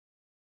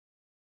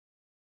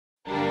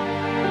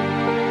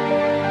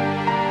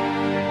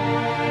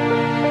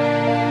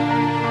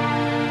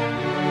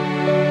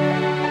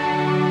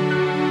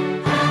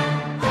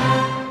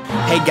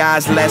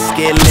guys, let's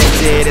get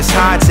lifted. It's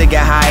hard to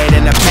get higher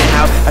than a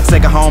penthouse. I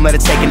take her home, let her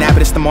take a nap,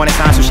 but it's the morning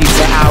time, so she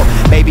set out.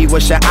 Baby,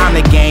 wish her on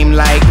the game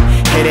like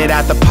hit it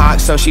out the park,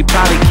 so she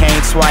probably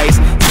came twice.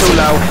 Too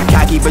low,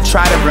 cocky, but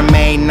try to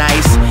remain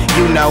nice.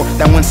 You know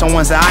that when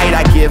someone's alright,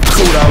 I give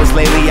kudos.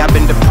 Lately, I've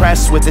been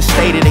depressed with the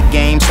state of the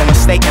game, so when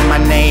stating my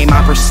name,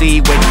 I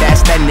proceed with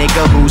that's that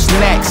nigga who's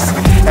next.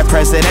 That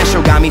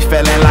presidential got me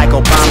feeling like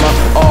Obama.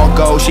 All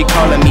gold, she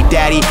calling me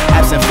daddy,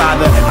 absent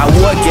father. I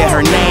would get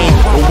her name,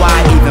 but why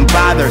even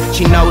bother?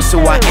 She knows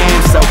who I am,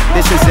 so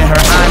this is in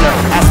her honor.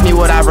 Ask me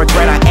what I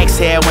regret, I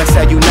exhale when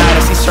said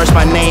united. She searched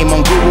my name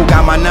on Google,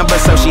 got my number,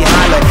 so she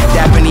hollered.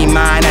 Dapping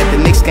mine at the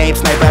Knicks game,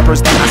 snipe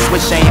rappers, then I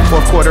switch aim.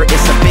 Fourth quarter,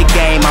 it's a big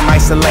game, I'm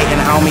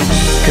isolating, homie.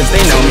 Cause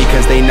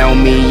they know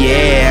me,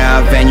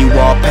 yeah. Venue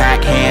all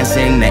packed, hands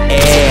in the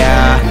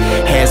air.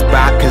 Heads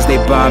bop cause they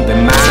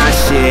bumping my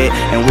shit,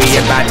 and we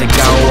about to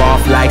go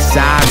off like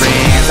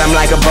sirens. I'm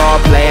like a ball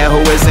player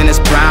who is in his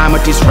prime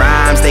with these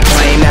rhymes. They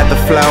claim that the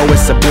flow is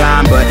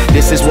sublime, but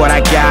this is what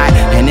I got,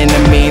 and in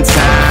the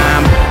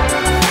meantime,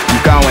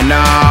 I'm going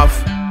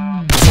off.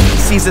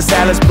 Caesar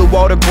salads, blue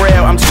water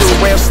grill, I'm too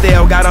real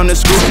still. Got on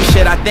this groovy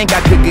shit, I think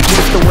I could get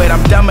used to it.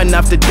 I'm dumb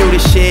enough to do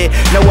this shit.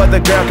 No other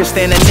girl can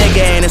stand a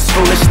nigga and his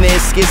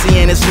foolishness. Skizzy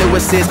and his new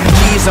assist,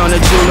 G's on the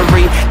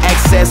jewelry,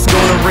 excess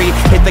schoonery.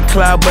 Hit the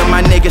club with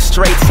my niggas,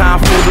 straight time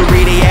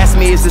foolery. They asked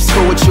me, is this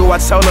cool with you? I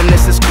told them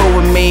this is cool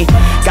with me.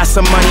 Got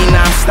some money,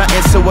 now I'm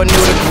stunting to a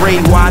new degree.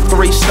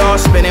 Y3 star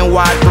spinning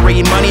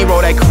Y3, money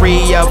roll that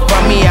Cree up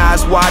for me,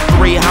 eyes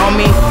Y3,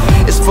 homie.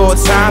 It's full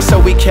time, so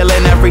we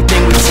killing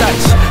everything we touch.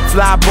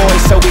 Fly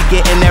boys, so we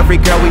getting every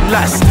girl we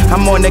lust.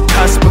 I'm on the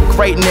cusp of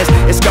greatness,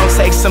 it's gonna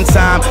take some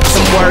time,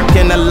 some work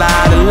and a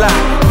lot,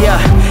 yeah.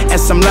 And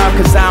some love,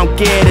 cause I don't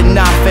get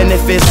enough. And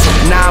if it's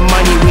not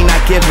money, we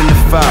not giving a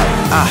fuck.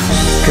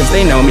 Cause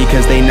they know me,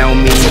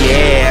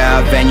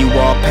 yeah. Venue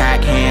all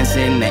packed, hands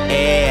in the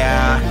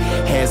air.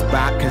 Heads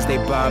bop cause they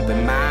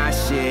bumping my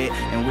shit,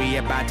 and we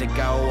about to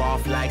go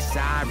off like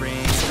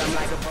sirens. I'm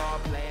like a ball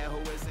player.